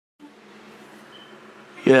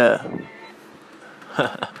Yeah.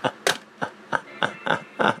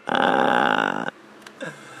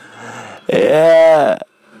 Yeah.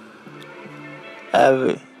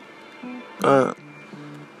 Heavy.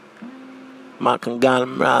 My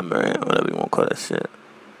conglomerate, whatever you want to call that shit.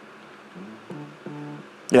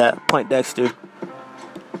 Yeah, Point Dexter.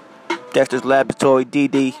 Dexter's Laboratory,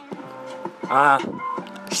 DD.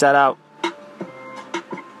 Shout out.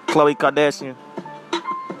 Khloe Kardashian.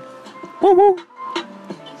 Woo woo.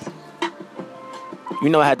 You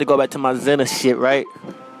know I had to go back to my Zena shit, right?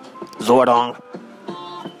 Zordon.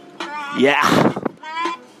 Yeah.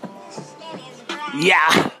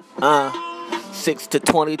 Yeah. 6 to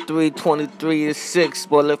 23, 23 to 6.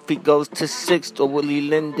 Well, if he goes to 6, or will he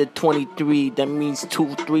lend to 23? That means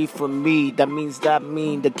 2-3 for me. That means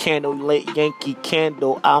the candle lit Yankee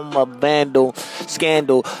candle. I'm a vandal.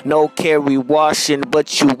 Scandal. No Kerry washing,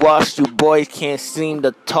 but you wash. You boys can't seem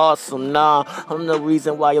to toss them. Nah, I'm the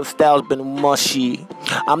reason why your style's been mushy.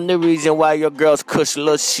 I'm the reason why your girl's cush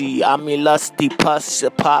lushy. I mean lusty, push,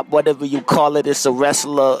 pop, whatever you call it. It's a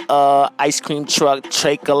wrestler, ice cream truck,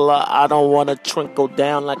 tricolor. I don't wanna trickle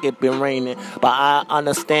down like it been raining, but I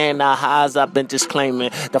understand the highs I've been just claiming.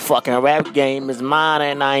 The fucking rap game is mine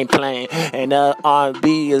and I ain't playing. And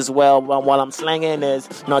R&B as well. While I'm slanging is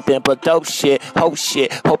nothing but dope shit, hope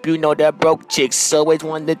shit. Hope you know that broke chicks always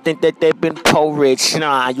want to think that they've been po-rich.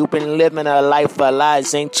 Nah, you been living a life of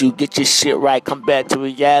lies, ain't you? Get your shit right, come back to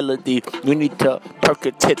reality. You need to perk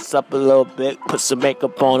your tits up a little bit, put some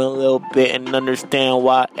makeup on a little bit, and understand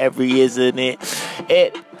why every isn't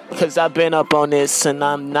it. Cause I've been up on this and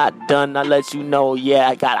I'm not done. I let you know, yeah,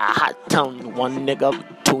 I got a hot tongue. 1 nigga,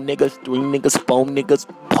 2 niggas, 3 niggas, 4 niggas,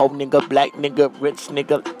 po nigga, black nigga, rich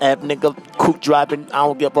nigga, ab nigga, coupe driving. I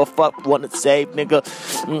don't give a fuck, wanna save nigga.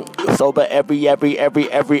 Sober every.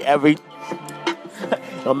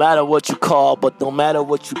 No matter what you call, but no matter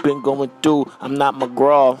what you've been going through, I'm not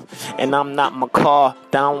McGraw, and I'm not McCall.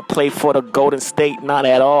 I don't play for the Golden State, not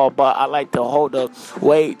at all, but I like to hold up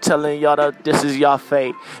weight, telling y'all that this is your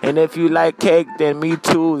fate. And if you like cake, then me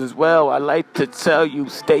too as well. I like to tell you,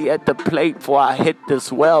 stay at the plate before I hit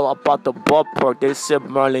this well. About the ballpark, they said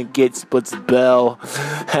Merlin gets Butts Bell.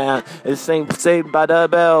 It ain't Saved by the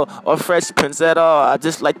Bell or Fresh Prince at all. I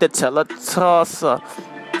just like to tell a tosser.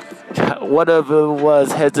 Whatever it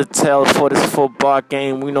was, heads or tails for this football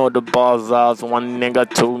game. We know the balls are 1 nigga,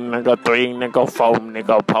 2 nigga, 3 nigga, 4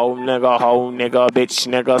 nigga, po nigga, ho nigga, bitch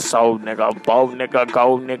nigga, soul nigga, bo nigga,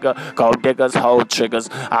 go diggers, hold triggers.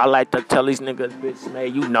 I like to tell these niggas, bitch,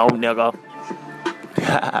 man, you know nigga.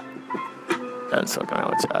 That's fucking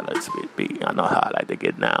around with y'all. Let's beat. I know how I like to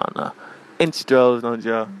get down. Intros, don't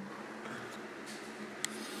y'all?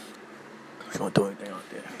 We gonna do anything out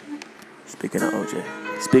there. Speaking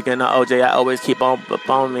of OJ, I always keep on up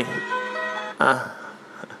on me. Yeah,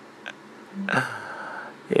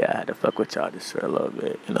 I had to fuck with y'all just for a little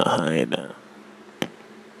bit. You know, I ain't down.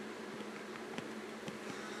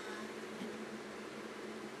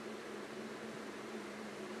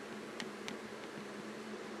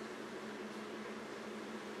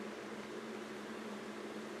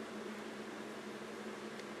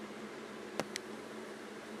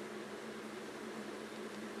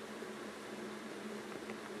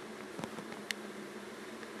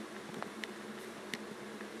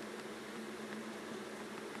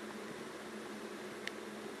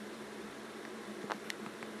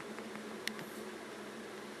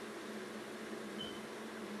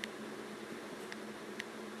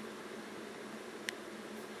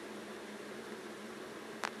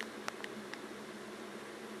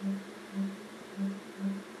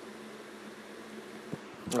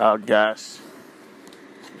 Oh gosh.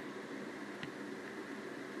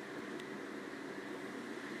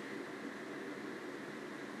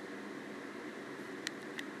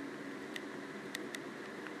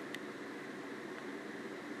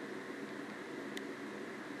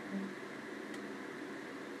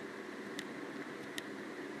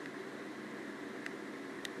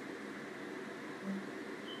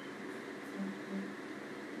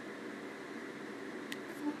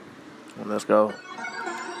 Let's go.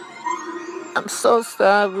 I'm so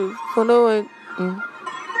sorry for the way.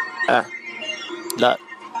 Look.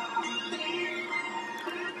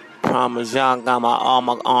 Parmesan got my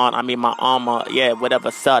armor on. I mean my armor. Yeah, whatever.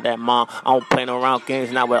 Saw that, mom. I don't play no round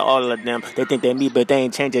games not with all of them. They think they me, but they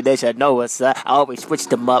ain't changing. They should know us. I always switch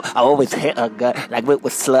them up. I always hit a gut like with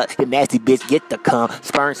slut. You nasty bitch, get the cum.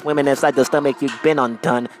 Sperm swimming inside the stomach. You've been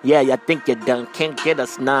undone. Yeah, you think you're done. Can't get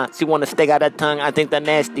us none. She wanna stick out her tongue. I think the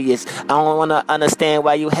nastiest. I don't wanna understand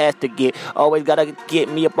why you have to get. Always gotta get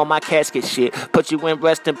me up on my casket shit. Put you in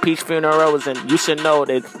rest in peace funerals, and you should know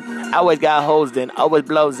that I always got hoes in, always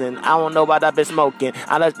blows in. I don't know what I've been smoking.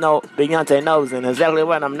 I just know Beyonce knows and exactly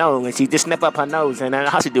what I'm knowing. She just snip up her nose and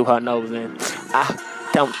how she do her nose in. I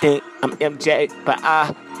don't think I'm MJ, but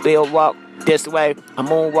I will walk this way. I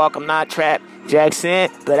moonwalk, I'm not trapped Jackson,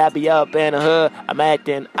 but I be up in the hood. I'm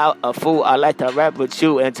acting out a fool. I like to rap with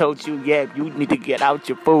you and told you, yeah, you need to get out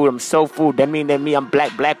your food. I'm so fool. That mean I'm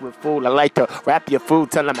black with fool. I like to rap your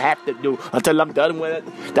food till I'm have to do. Until I'm done with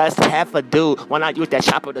it, that's half a do. When I use that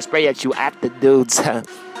chopper to spray at you after dudes.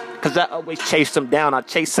 Cause I always chase them down. I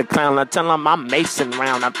chase a clown. I tell them I'm Mason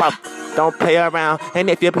round. I pop. Don't play around. And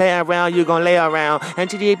if you play around, you gon' lay around.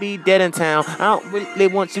 Until you be dead in town. I don't really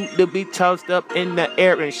want you to be tossed up in the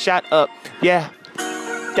air and shot up. Yeah.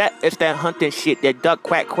 That is that hunting shit. That duck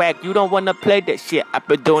quack quack. You don't wanna play that shit. I've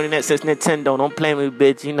been doing that since Nintendo. Don't play me,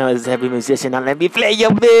 bitch. You know, as every musician, I let me play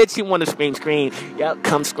your bitch. You wanna scream. Yup,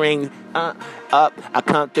 come scream. Up. I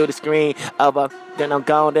come through the screen. Then I'm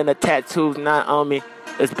gone. Then the tattoo's not on me.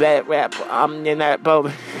 It's bad rap. I'm in that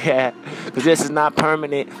boat. Yeah. Cause this is not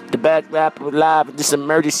permanent. The bad rap live. This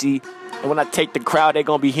emergency. And when I take the crowd, they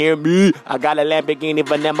gonna be hearing me. I got a Lamborghini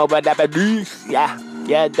Vanilla, but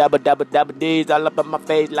yeah, double D's all up in my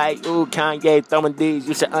face like, ooh, Kanye throwing D's.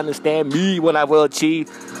 You should understand me when I will achieve.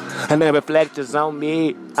 And then reflectors on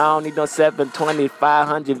me. I don't need no 720,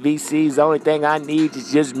 500 VCs. The only thing I need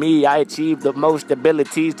is just me. I achieve the most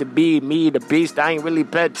abilities to be me, the beast. I ain't really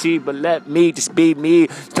petty, but let me just be me.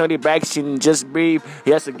 Tony Braxton, just breathe.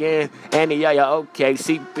 Yes, again. Andy, yeah, okay.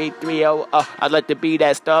 CP30. I'd like to be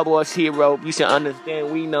that Star Wars hero. You should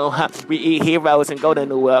understand we know how we eat heroes and go to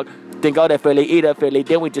New York. Then go to Philly, eat a Philly.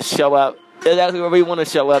 Then we just show up. Exactly where we want to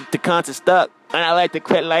show up. The concert stuck. And I like to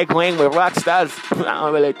quit like Wayne with rock stars. I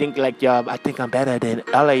don't really think like y'all. I think I'm better than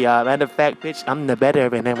all of y'all. Matter of fact, bitch, I'm the better.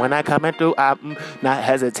 And then when I come in through, I'm not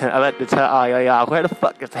hesitant. I like to tell all y'all, where the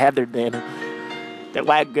fuck is Heather then? The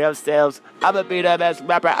white girl sells. I'ma be the best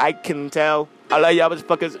rapper I can tell. All of y'all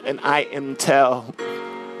motherfuckers, and I am tell.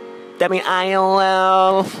 That mean I am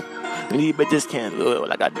well. You bitches can't do it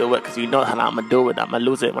like I do it, cause you know how I'ma do it. I'ma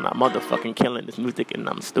lose it when I'm motherfucking killing this music, and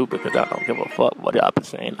I'm stupid cause I don't give a fuck what y'all be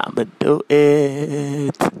saying. I'ma do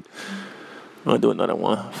it. I'm gonna do another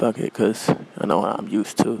one. Fuck it, cause I know what I'm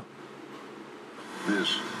used to.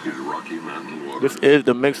 This is Rocky Mountain Water. This is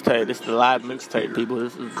the mixtape. This is the live mixtape, people.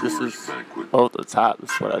 This is off the top.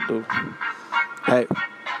 This is what I do. Hey.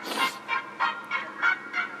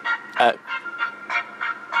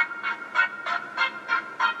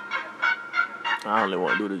 I only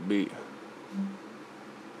want to do this beat.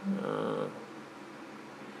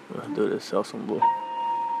 Let's do this some bull.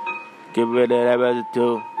 Get rid of that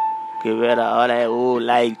residue. Get rid of all that ooh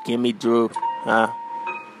like Jimmy Drew.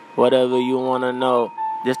 Whatever you wanna know.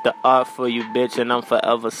 Just the art for you, bitch, and I'm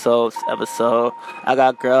forever sold, ever sold. I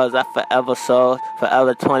got girls I forever sold,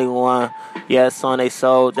 forever 21. Yes, on they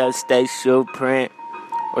soul, that stay shoe print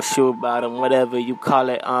or shoe bottom, whatever you call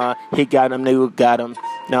it. He got them, nigga got them.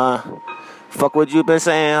 Nah. Fuck what you been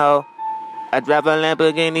saying, ho. I drive a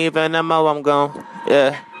Lamborghini, even the mo I'm gone.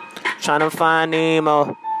 Yeah. Tryna find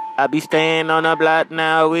Nemo. I be staying on the block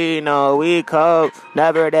now, we know we cold.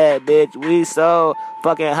 Never that, bitch, we so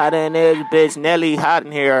fucking hot in this bitch. Nelly hot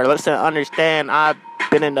in here. Listen, understand, I've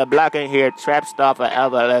been in the block in here. Trap star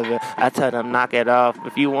forever living. I tell them, knock it off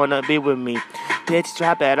if you wanna be with me. Bitch,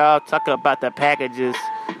 drop it off. Talk about the packages.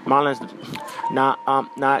 Marlon's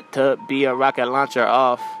not to be a rocket launcher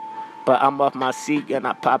off. But I'm off my seat and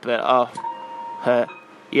I pop it off.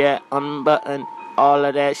 Yeah, unbutton all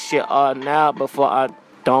of that shit all now before I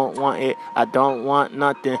don't want it. I don't want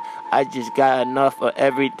nothing. I just got enough of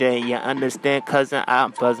everything. You understand, cousin? I'm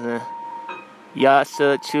buzzing. Y'all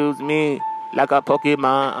should choose me like a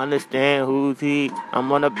Pokemon. Understand who's he?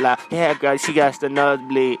 I'm on the block. Yeah, girl, she got the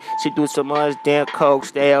nosebleed. She do so much damn coke.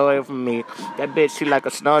 Stay away from me. That bitch, she like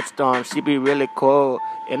a snowstorm. She be really cold.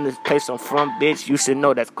 In this place I'm from, bitch, you should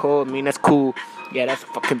know that's cool. I mean, that's cool. Yeah, that's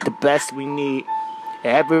fucking the best we need.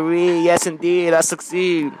 Yes, indeed, I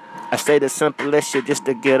succeed. I say the simplest shit just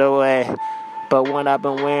to get away. But when I've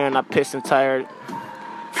been wearing, I piss and tired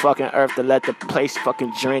fucking earth to let the place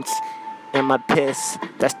fucking drench in my piss.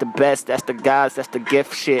 That's the best, that's the gods, that's the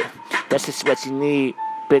gift shit. That's just what you need.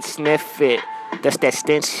 Bitch, sniff it. That's that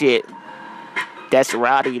stench shit. That's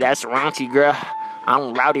rowdy, that's raunchy, girl.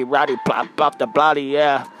 I'm rowdy, pop off the bloody,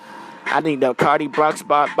 yeah. I need the Cardi Bronx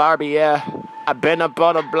Barbie, yeah. I been up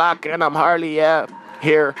on the block and I'm hardly, yeah,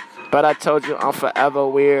 here. But I told you I'm forever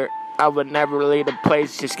weird. I would never leave the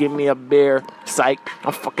place, just give me a beer. Psych,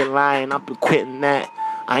 I'm fucking lying, I'm quitting that.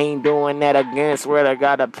 I ain't doing that again, swear to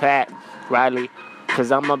God, a Pat Riley.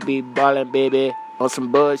 Cause I'ma be ballin', baby, on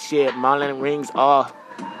some bullshit, Marlon rings off.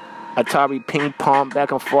 Atari ping pong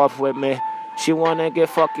back and forth with me. She wanna get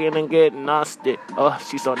fucking and get nasty. Oh,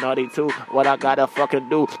 she's so naughty too. What I gotta fucking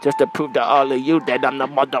do just to prove to all of you that I'm the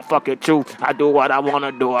motherfucking truth. I do what I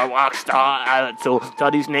wanna do, a rock star attitude.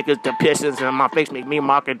 Tell these niggas the pisses in my face make me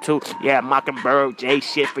mocking too. Yeah, Mockingbird, J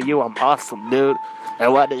shit for you, I'm awesome, dude.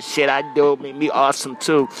 And what the shit I do make me awesome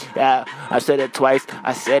too. Yeah, I said it twice,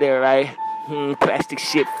 I said it right. Plastic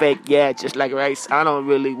shit fake, yeah, just like rice. I don't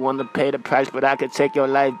really want to pay the price, but I could take your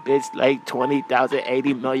life, bitch, like 20,000,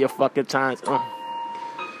 80 million fucking times.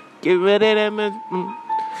 Get rid of that, man.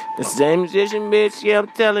 The same musician, bitch, yeah, I'm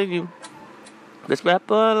telling you. This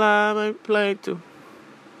rapper alive ain't playing too.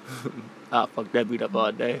 I'll fuck that beat up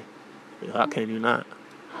all day. How can you not?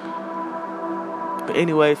 But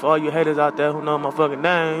anyway, for all you haters out there who know my fucking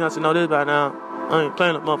name, you have to know this by now. I ain't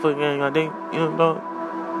playing a motherfucking game, I think. You know,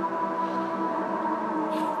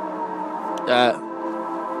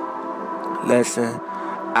 listen,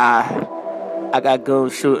 I got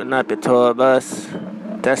goons shooting up at tour bus.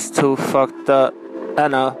 That's too fucked up. I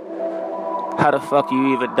know. How the fuck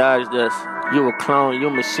you even dodge this? You a clone, you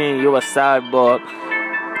a machine, you a cyborg.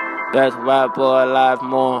 Best white boy alive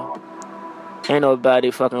more. Ain't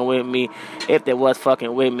nobody fucking with me. If they was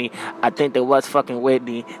fucking with me, I think they was fucking with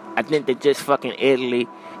me. I think they just fucking Italy.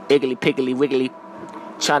 Iggly, piggly, wiggly.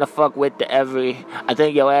 Trying to fuck with the every. I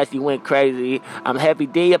think your ass, you went crazy. I'm Heavy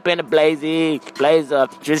D up in the blaze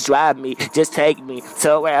up, just drive me, just take me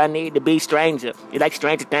to where I need to be, stranger. You like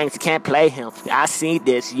Stranger Things, you can't play him. I see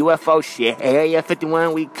this UFO shit. Area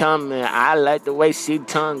 51, we coming. I like the way she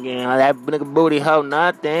tonguing. That nigga booty hoe,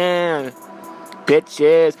 nothing.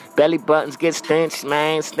 Bitches, belly buttons get stench,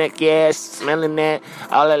 man. Sneaky ass, smelling that.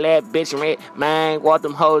 All of that bitch red, man. Walk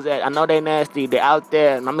them hoes at. I know they nasty, they out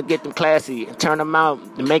there. And I'ma get them classy and turn them out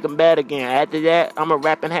and make them bad again. After that, I'ma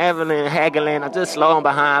rap and haggling. I just slow them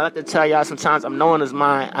behind. I like to tell y'all sometimes I'm knowing it's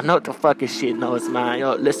mine. I know what the fucking shit knows mine.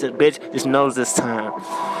 Yo, listen, bitch, just knows this time.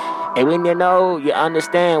 And when you know, you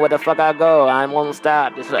understand where the fuck I go. I won't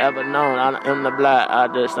stop, just forever known. I'm the block. I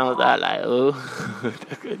just don't stop like, ooh,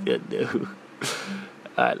 that's what you do.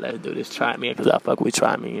 Alright, let's do this. Try me, because I fuck with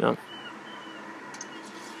try me, you know.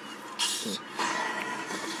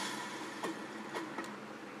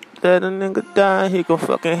 Let a nigga die, he gon'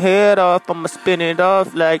 fucking head off. I'ma spin it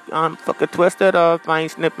off like I'm fucking twisted off. I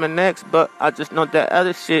ain't snipping next, but I just know that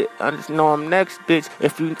other shit. I just know I'm next, bitch.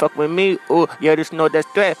 If you fuck with me, ooh, yeah, just know that's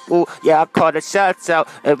threat. Ooh, yeah, I call the shots out.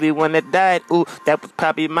 Everyone that died, ooh, that was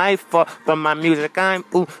probably my fault. From my music, I'm,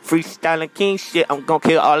 ooh, freestyling king shit. I'm gon'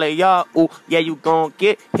 kill all of y'all, ooh, yeah, you gon'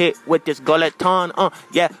 get hit with this gulleton,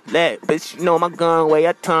 yeah, that bitch, you know my gun weigh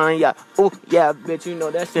a ton, yeah, ooh, yeah, bitch, you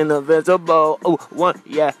know that's indivisible, ooh, one,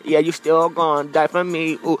 yeah, you still gon' die for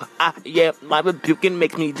me, ooh, yeah, my rebuking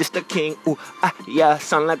makes me just a king, ooh, yeah,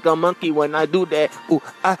 sound like a monkey when I do that, ooh,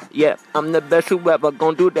 yeah, I'm the best who ever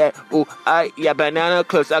gon' do that, ooh, yeah, banana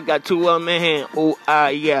clips, I got 2 of them in hand, ooh,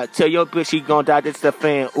 yeah, tell your bitch she gon' die, just a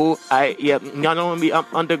fan, ooh, yeah, y'all know me, I'm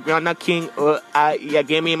underground, not king, ooh, yeah,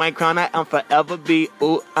 give me my crown, I'm forever be,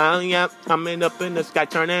 ooh, yeah, coming up in the sky,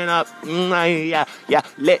 turning up, yeah,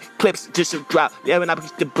 let clips just drop, yeah, when I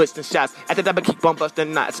keep the bustin' shots, after that I keep on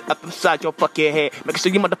bustin' knots, up inside your fucking head, make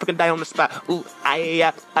sure you motherfucking die on the spot, ooh,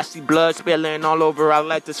 yeah, I see blood spilling all over, I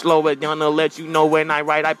like to slow it down to let you know when I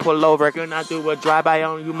write, I pull over, can I do a drive-by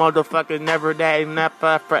on you motherfuckers, never that,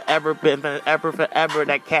 never, forever, been forever,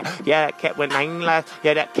 that cat, yeah, that cat when I ain't live,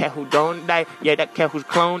 yeah, that cat who don't die, yeah, that cat who's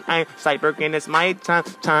cloned, I'm Cyberg, it's my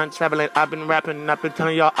time traveling, I've been rapping, I've been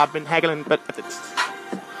telling y'all, I've been haggling, but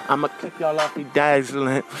I'ma kick y'all off the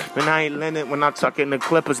dazzling. When I ain't lending, when I'm talking the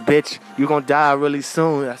Clippers, bitch, you gon' die really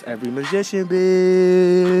soon. That's every magician, bitch.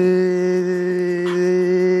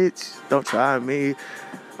 Don't try me.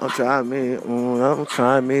 Don't try me. Don't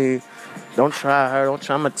try me. Don't try her. Don't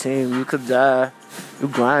try my team. You could die. You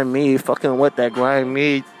grind me. Fucking with that grind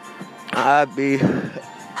me. I be.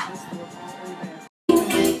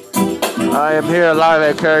 I am here live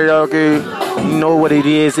at karaoke. You know what it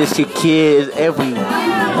is. It's your kids. Every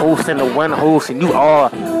host and the one host, and you are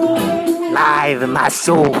live in my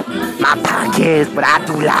show, my podcast. But I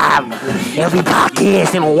do live every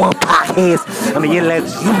podcast in one podcast. I mean, you let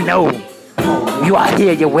you know you are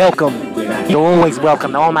here. You're welcome. You're always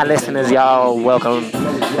welcome. To all my listeners, y'all welcome.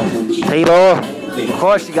 People, of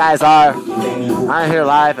course you guys are. I'm here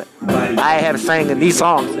live. I have sang in these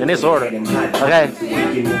songs in this order. Okay,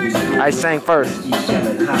 I sang first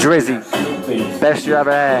Drizzy, best you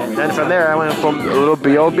ever had. Then from there I went from a little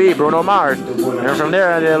B.O.B. Bruno Mars. And from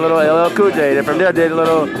there I did a little LL Cool J. Then from there I did a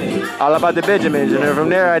little All About the Benjamins. And then from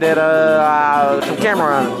there I did some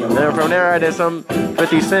Cameron. And then from there I did some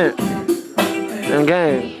 50 Cent and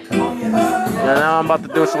Game. And now I'm about to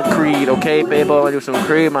do some Creed, okay, baby? I'm gonna do some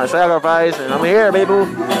Creed, my sacrifice, and I'm here, baby.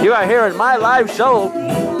 You are here in my live show.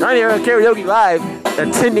 I'm here at Karaoke Live,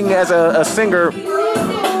 attending as a singer.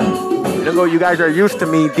 You guys are used to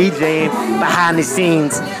me DJing behind the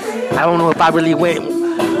scenes. I don't know if I really went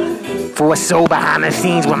for a show behind the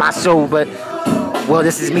scenes with my show, but, well,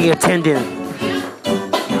 this is me attending.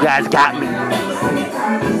 You guys got me.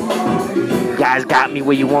 You guys got me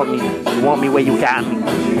where you want me. You want me where you got me.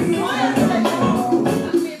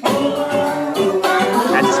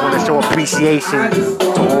 I just want to show appreciation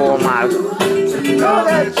to all my... Know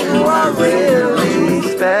that you are really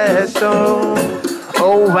special.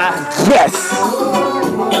 Oh, yes!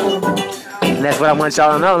 And that's what I want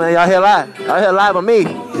y'all to know, man. Y'all here live. Y'all here live with me.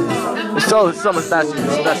 There's something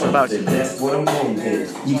special about you. That's what I'm doing.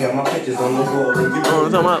 You got my pictures on the board. You know what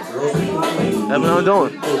I'm talking about? That's what I'm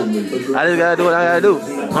doing. I just gotta do what I gotta do.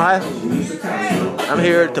 Alright? I'm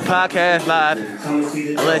here to podcast live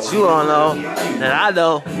and let you all know that I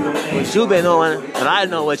know what you've been doing, and I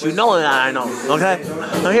know what you know and I know. Okay?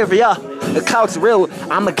 I'm here for y'all. The clout's real.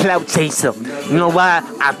 I'm a clout chaser. You know why?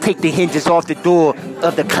 I take the hinges off the door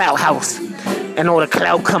of the clout house, and all the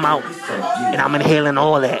clout come out, and I'm inhaling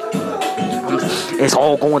all that. It's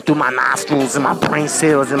all going through my nostrils and my brain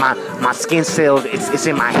cells and my skin cells. It's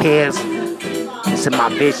in my hairs. It's in my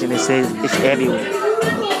vision. It's everywhere.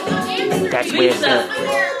 That's where it's at.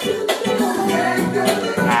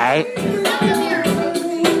 Alright?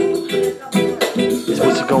 This is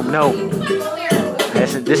what you gonna know.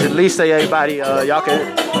 This is Lisa, everybody. Y'all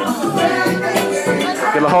can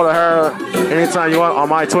get a hold of her anytime you want on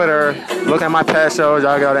my Twitter. Look at my past shows.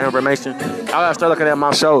 Y'all got that information. I gotta start looking at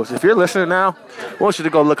my shows. If you're listening now, I want you to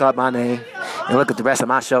go look up my name and look at the rest of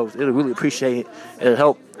my shows. It'll really appreciate it. It'll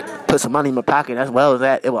help put some money in my pocket. As well as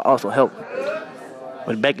that, it will also help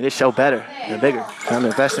with making this show better and bigger. I'm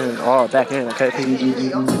investing all back in, okay?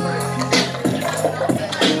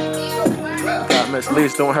 Got Miss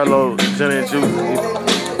Lisa doing her little gin and juice.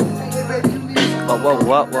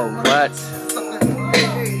 What?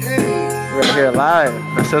 We're here live.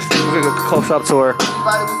 Let's just get close up to her.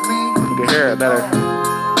 You can hear it better.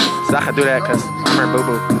 So I can do that because I'm her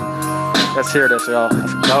boo-boo. Let's hear this, y'all.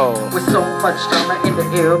 Let's go. With so much drama in the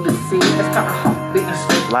air, the sea is kind of hot, beating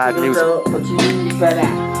straight. Live music. But you better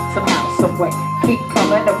somehow, someway keep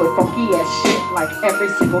coming up with funky ass shit like every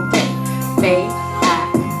single day. May I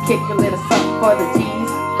kick a little something for the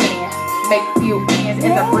G's and make a few ends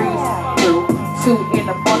as I breeze through 2 in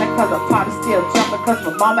the morning cause the party still jumping cause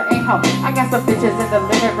my mama ain't home. I got some bitches in the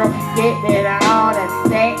living room getting it on and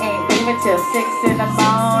they ain't leaving till 6 in the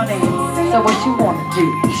morning. So what you wanna do?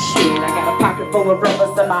 Shit, I got a pocket full of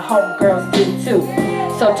rubbers and my homegirls do too.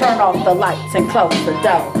 So turn off the lights and close the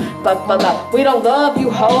door. But below, we don't love you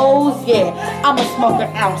hoes, yeah. I'ma smoke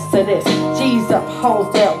an ounce to this. G's up,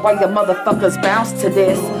 hoes down, while your motherfuckers bounce to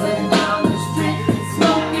this.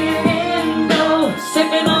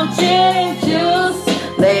 Sipping on gin and juice,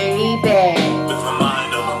 lay back. With my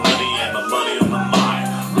mind on my money and my money on my mind.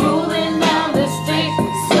 Rolling down the street,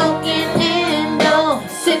 smoking indo,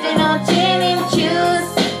 sipping on gin and juice,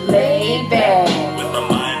 lay back. With my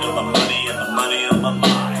mind on my money and my money on my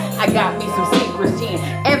mind. I got me some secret gin.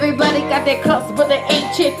 Everybody got their cups, but they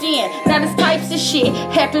ain't chipped in. Now this types of shit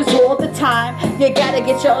happens all the time. You gotta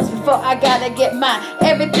get yours before I gotta get mine.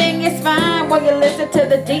 Everything is fine while you listen to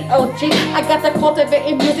the D.O.G. I got the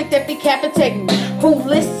cultivating music that decapitating me. Who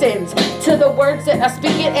listens to the words that I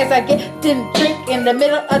speak it as I get to drink in the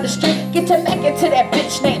middle of the street? Get to make it to that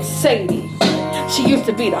bitch named Sadie. She used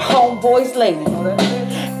to be the homeboy's lady.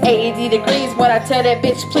 80 degrees when I tell that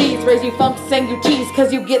bitch please raise you funks and you cheese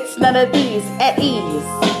cause you gets none of these at ease.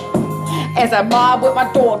 As I mob with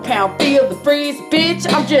my dog pound, feel the breeze, bitch,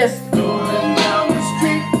 I'm just going down the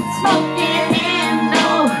street, smoking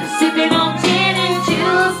indo, sipping on gin and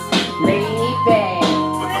juice, lay back.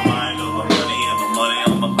 With my mind on my money and my money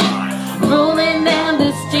on my mind. Rolling down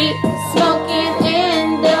the street, smoking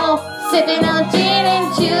indo, sipping on gin and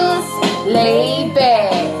juice, lay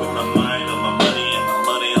back. With my mind on my money and my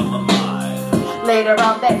money on my mind. Later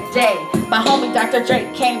on that day, my homie Dr. Dre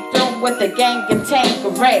came through with the gang and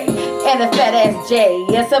Tanqueray and a fat ass J.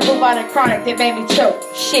 Yes, a bubonic chronic that made me choke.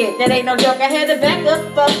 Shit, that ain't no joke. I had to back up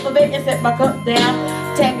a bit and set my cup down.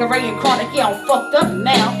 Tanqueray and chronic, yeah, I'm fucked up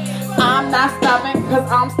now. I'm not stopping cause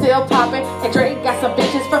I'm still popping. And Dre got some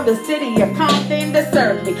bitches from the city of Compton that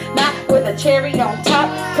serve me. Not with a cherry on top,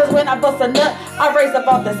 cause when I bust a nut, I raise up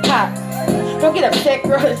off this cop. Don't get upset,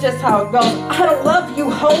 girl, it's just how it goes. I don't love you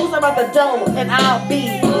hoes, I'm at the door, and I'll be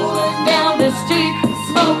down the street,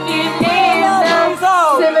 smoking indo,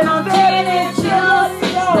 sipping on gin and juice,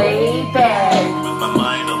 lay back. With my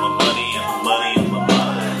mind on my money and my money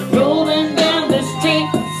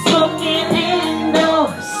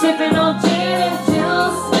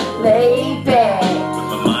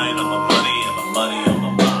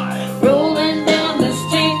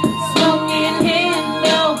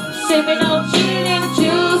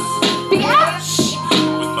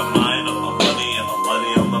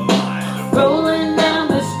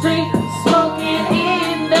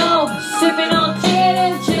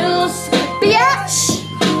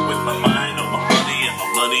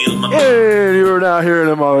hearing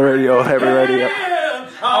them on the radio, heavy radio.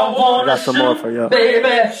 I got some more for y'all.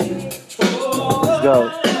 Let's go.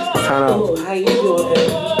 Turn up. How you doing?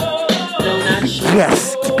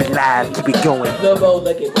 Yes, keep it live, keep it going.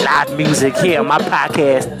 Live music here on my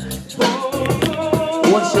podcast.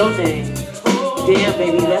 What's your name? Damn,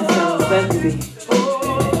 baby, that sounds sexy.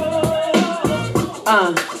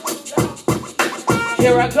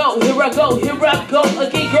 Here I go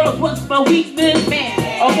again, girls. What's my weakness, man?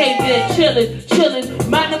 Okay, then chillin',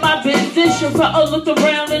 minding my business. So I looked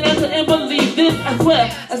around and I couldn't believe this. I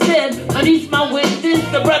swear, I said, I need my witness.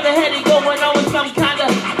 The brother had it going on with some kind of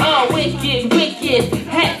wicked.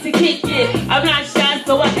 Had to kick it. I'm not shy,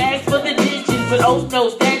 so I asked for the digits, but oh no,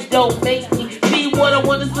 that don't make me see what I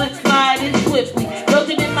wanna slide in swiftly.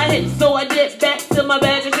 Nothing in my head, so I did back to my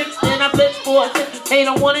bag of tricks and I flipped for it. They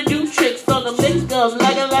don't wanna do tricks on them, lick them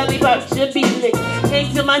like a lollipop should be licked.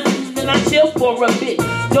 Came to my senses and I chill for a bit.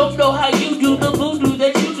 Don't know how you do the voodoo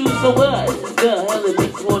that you do, so what? The hell it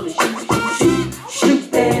makes wanna shoot that,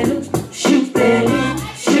 shoot that, shoot that,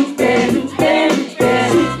 shoot that,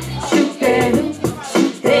 shoot that,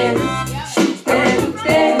 shoot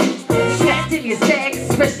that. Strapped in your sex,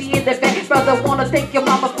 especially in the back. Brother, wanna thank your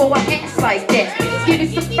mama for an ass like that. Give you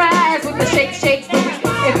surprise with the shake booty.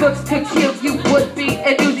 If looks could kill, you would be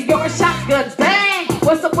an Uzi or a shotgun. Bang!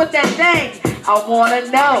 What's up with that thing? I wanna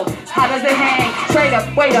know, how does it hang? Straight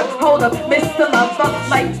up, wait up, hold up, Mr. Lover,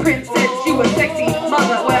 like princess, you a sexy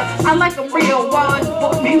mother. Well, I like a real one,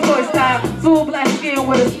 for me first time, full black skin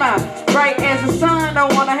with a smile. Bright as the sun, I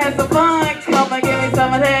wanna have some fun. Come and give me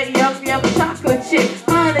some of that yum chocolate chip.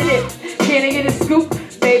 Honey dip, can I get a scoop?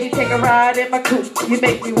 Baby, take a ride in my coupe. You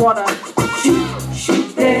make me wanna shoot that,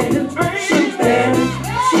 shoot that, shoot that,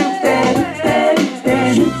 shoot that,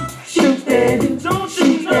 shoot that, don't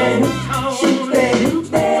shoot that.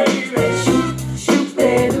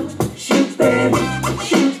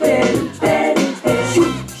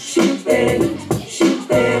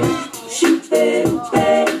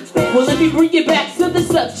 Bring it back to the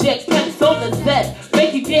subject, peps on the set.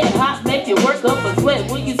 Make you get hot, make you work up a sweat.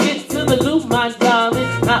 When you get to the loop, my darling,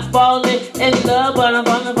 not falling in love, but I'm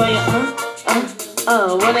falling for you.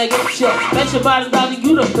 When I get you, bet your bottom dollar,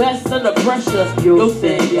 you the best under pressure. Yo,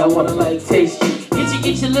 thing, I wanna like taste you.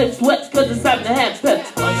 Get your lips wet, cause it's time to have pep.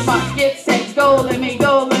 On your mind, get set, go, let me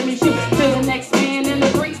shoot. To the next man in the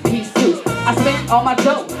 3-piece suit. I spent all my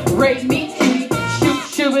dough, rate me cutie.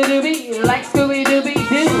 Shooby-dooby, like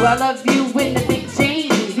Scooby-Dooby-Doo. I love you with the big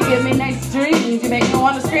jeans. You give me nice dreams. You make me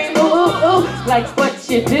wanna scream, ooh, ooh, ooh. Like what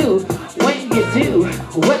you do, when you do,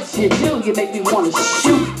 what you do. You make me wanna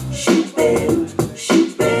shoot them, shoot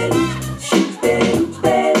them, shoot them,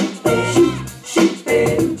 shoot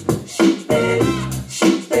them, shoot them,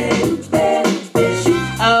 shoot them, shoot.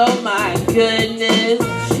 Oh my goodness,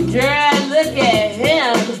 girl, look at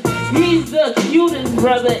him. He's the cutest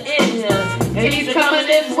brother in here. And he's coming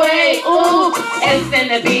this way, ooh.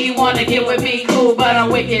 SNB wanna get with me, cool, but I'm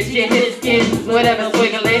wicked. Shit, his skins, whatever,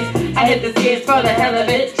 swiggling. I hit the skins for the hell of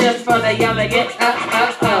it, just for the yell of it,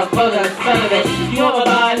 for the fun of it. You know my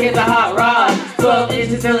bod, here's a hot rod. 12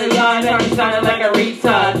 inches till the yard, I'm sounding like a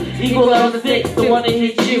retard. Equal level 6, the one to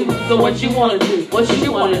hit you. So what you wanna do? What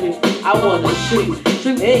you wanna do? I wanna shoot, hey,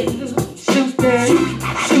 shoot that, shoot that,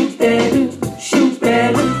 shoot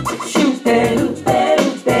that, shoot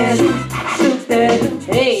that,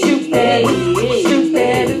 hey, shoot that, shoot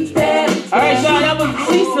that. Alright, y'all, that was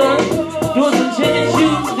Lisa doing some gin and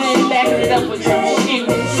juice, then backing it up with some shoes.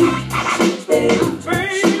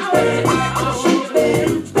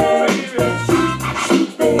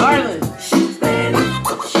 Arlen.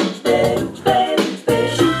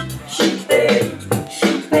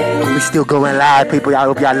 We still going live, people. I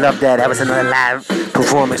hope y'all love that. That was another live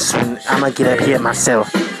performance. I'm gonna get up here myself.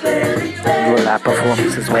 Do a live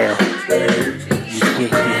performance as well. You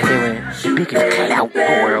hearing the biggest clout in the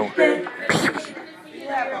world.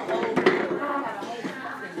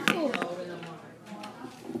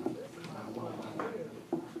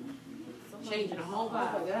 Changing the whole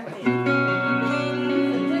vibe.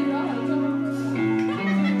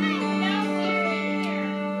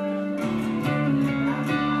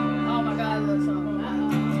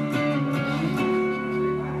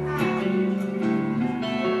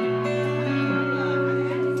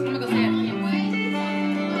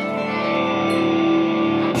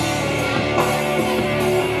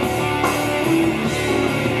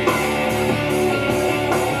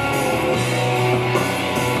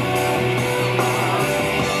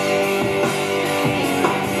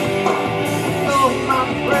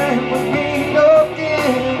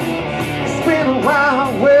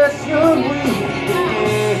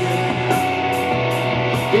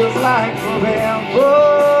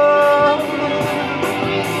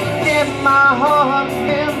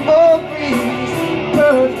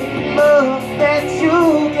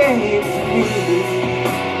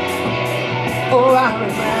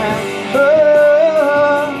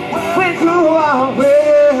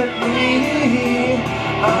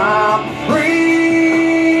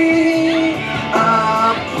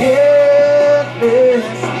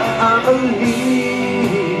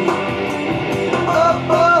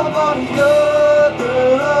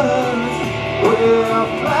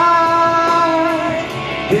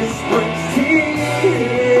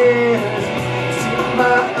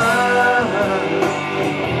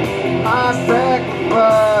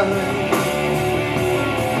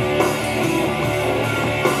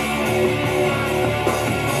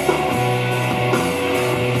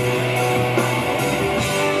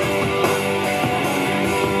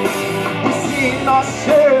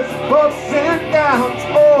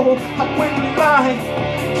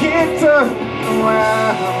 turn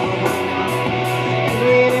around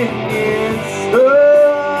when it gets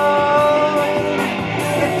done.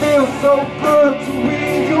 It feels so good to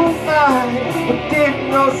reunite within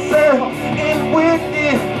yourself and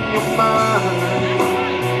within your mind.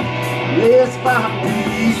 Let's find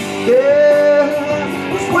peace there.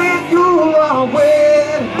 It's when you are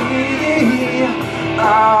with me.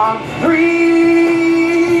 I'm free.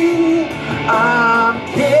 I'm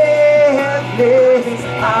careless.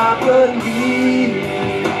 I believe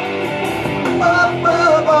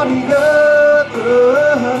above all the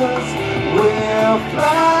others will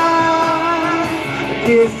fly.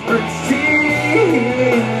 Different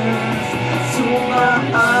tears to my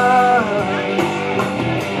eyes.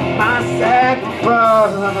 My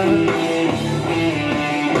sacrifice.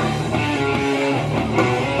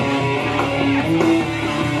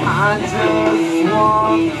 I just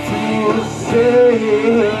want to say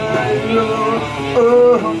hello,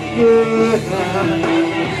 oh yeah.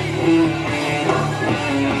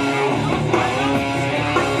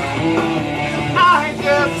 I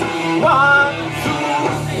just want to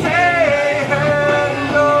say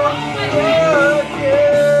hello, oh yeah.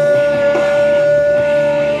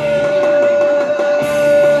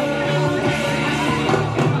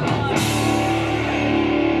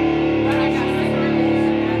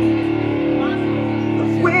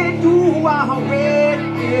 When you are ready,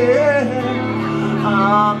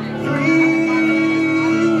 I'm free,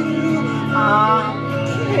 I'm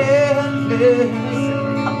careless,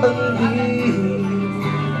 I believe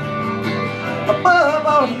above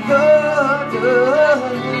all the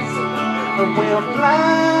others will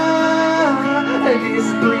fly. This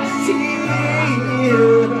brings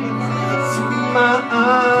tears to my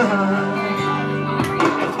eyes.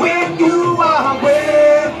 When you are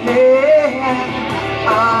with me,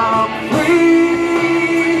 I'm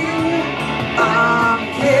free, I'm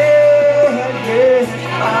careless,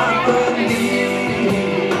 I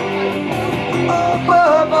believe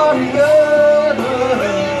above all the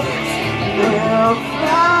others will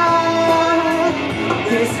fly.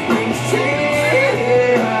 This brings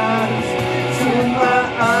tears to my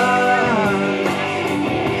eyes.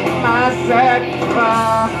 My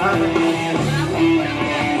sacrifice.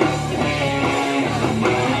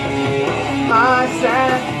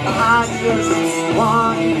 I just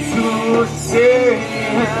want to say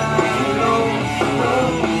hello.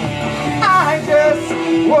 I just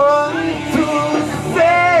want to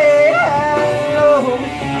say hello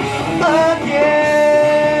again.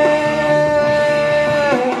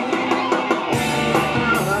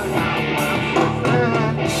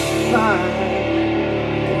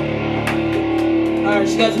 Alright,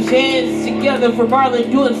 she got some hands together for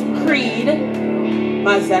Marlon doing some Creed.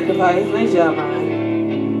 My Sacrifice. Nice job, Marlon.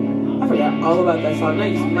 I forgot all about that song. That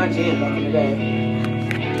used to be my jam back in the day.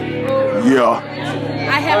 Yeah.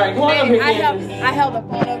 I held, Alright, go on up here, I held the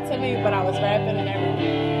phone up to me, but I was rapping and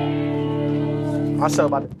everything. I'm so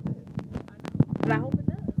about to. But I hope it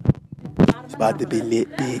does. It's about to be lit,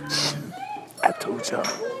 bitch. I told y'all.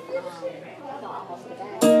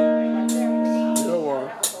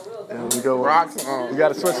 There we go. Rock song. You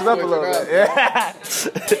gotta switch it up a little bit. Yeah.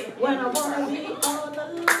 When I wanna be all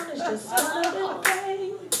alone, it's just another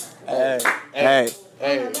day. Hey. Hey,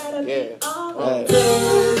 yeah.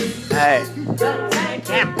 Hey.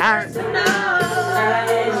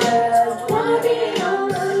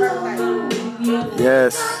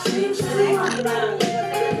 Yes.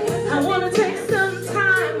 I wanna take some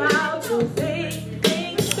time out to think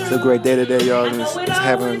things through. It's a great day today, y'all. Just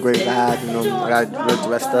having a great vibe. You know, I got really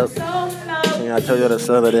dressed up. So, you know, I told you the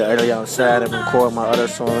other that earlier outside and record my other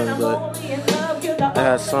songs, but I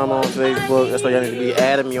had some on Facebook. That's why y'all need to be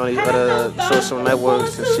adding me on these other social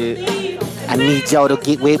networks and shit. I need y'all to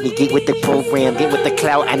get with me, get with the program, get with the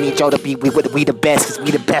clout. I need y'all to be with we the best, cause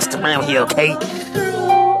we the best around here, okay?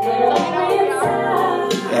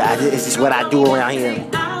 Yeah, this is what I do around here.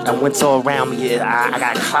 And what's all around me, I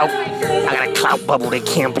got clout. I got a clout bubble that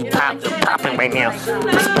can't be popping right now.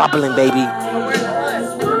 It's bubbling, baby.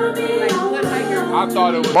 I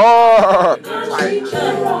thought it was More.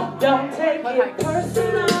 Don't take it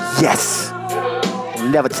personal. Yes.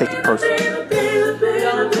 Never take it personal.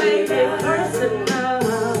 Don't take it personal.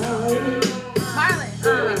 Marlon,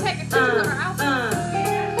 can we take a picture of her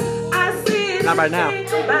outfit? I see it. Not right now.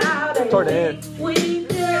 Toward the end. We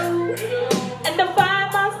do. And I find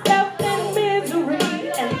myself in misery.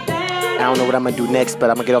 And that I don't know what I'm gonna do next, but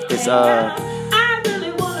I'm gonna get off this. I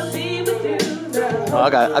really wanna be with you. I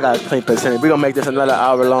got plenty percentage. We're gonna make this another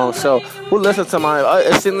hour long show. Who listens to my?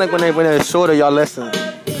 It seems like when they're shorter, y'all listen.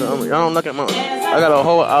 Y'all don't look at my. I got a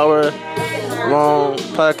whole hour long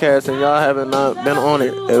podcast and y'all haven't not been on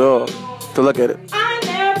it at all to look at it.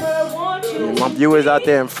 My viewers out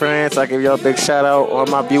there in France, I give y'all a big shout out. All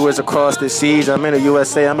my viewers across the seas. I'm in the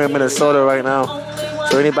USA. I'm in Minnesota right now.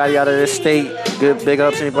 So anybody out of this state, good big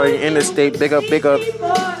ups. Anybody in the state, big up, big up.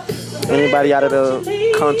 Anybody out of the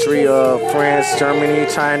country, France, Germany,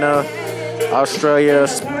 China, Australia,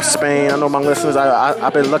 Spain. I know my listeners.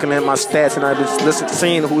 I've been looking at my stats and I've been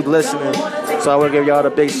seeing who's listening. So I want to give y'all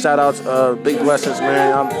the big shout outs, big blessings,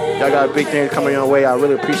 man. Y'all got big things coming your way. I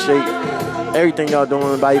really appreciate everything y'all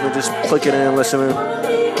doing by even just clicking in and listening.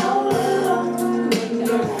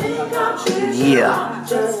 Yeah.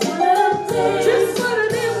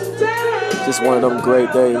 Just one of them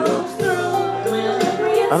great days. I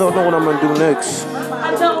don't know what I'm going to do next.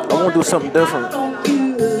 I want to do something different.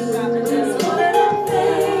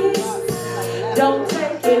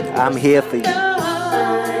 I'm here for you.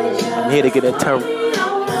 I'm here to get a turn.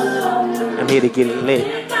 I'm here to get it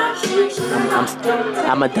lit.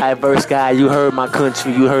 I'm a diverse guy. You heard my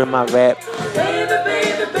country. You heard my rap.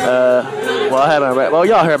 Well, I haven't rap. Well,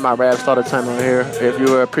 y'all heard my raps all the time on here. If you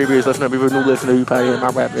were a previous listener, if you were a new listener, you probably heard my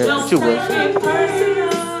rap. Yeah, but you will.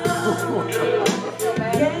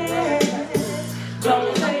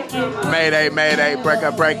 Mayday, mayday,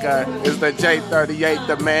 breaker, breaker. It's the J38,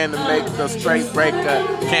 the man to make the straight breaker.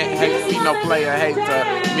 Can't hate, be no player hater.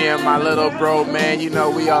 Me and my little bro, man, you know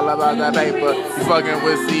we all about that paper. You fucking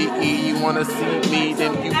with CE, you wanna see me,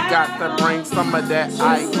 then you got to bring some of that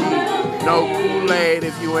ID. No Kool-Aid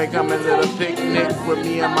if you ain't coming to the picnic. With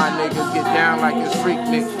me and my niggas get down like it's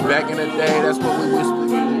Freaknik. Back in the day, that's what we used to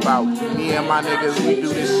do about. Me and my niggas, we do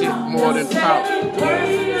this shit more than talk.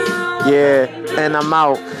 Yeah, and I'm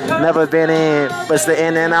out. Never been in, but it's the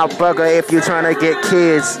in and out burger. If you trying to get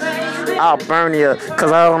kids, I'll burn you.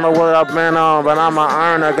 Cause I don't know what I've been on, but I'm a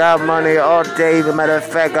earner. Got money all day, as a matter of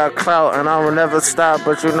fact, got clout. And I will never stop,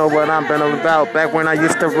 but you know what I've been about. Back when I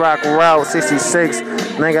used to rock Route 66.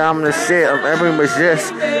 Nigga, I'm the shit of every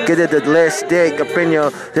magist. Get it the list stick up in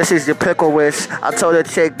your, this is your pickle wish. I told the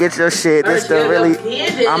chick, get your shit. This the really,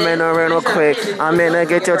 I'm in the rental quick. I'm in there,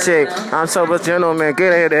 get your chick. I'm sober gentleman,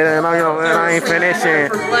 get it, and I ain't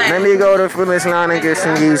finishing. Let me go to the finish line and get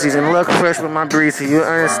some Yeezys and look fresh with my breezy. You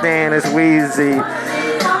understand, it's Weezy.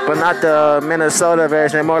 But not the Minnesota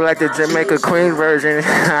version, more like the Jamaica Queen version.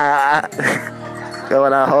 Yo,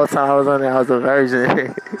 the whole time I was on there, I was a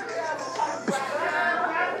virgin.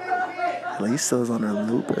 Lisa's on her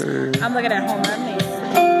looper. I'm looking at Home Remedies.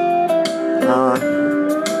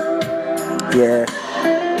 Yeah.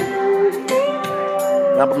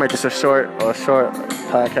 I'm gonna make this a short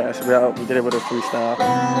podcast. We did it with a freestyle.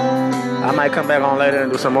 I might come back on later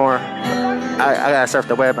and do some more. I gotta surf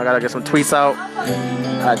the web. I gotta get some tweets out.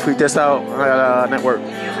 I gotta tweet this out. I gotta network.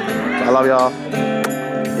 I love y'all.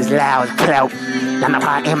 It's loud, clout. I'm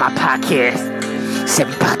in my podcast.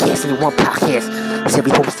 7 podcasts in one podcast.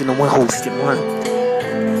 7 hosts in one host in one.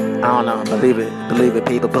 I don't know. Believe it,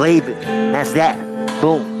 people. Believe it. That's that.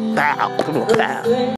 Boom. Bow. Boom. Bow.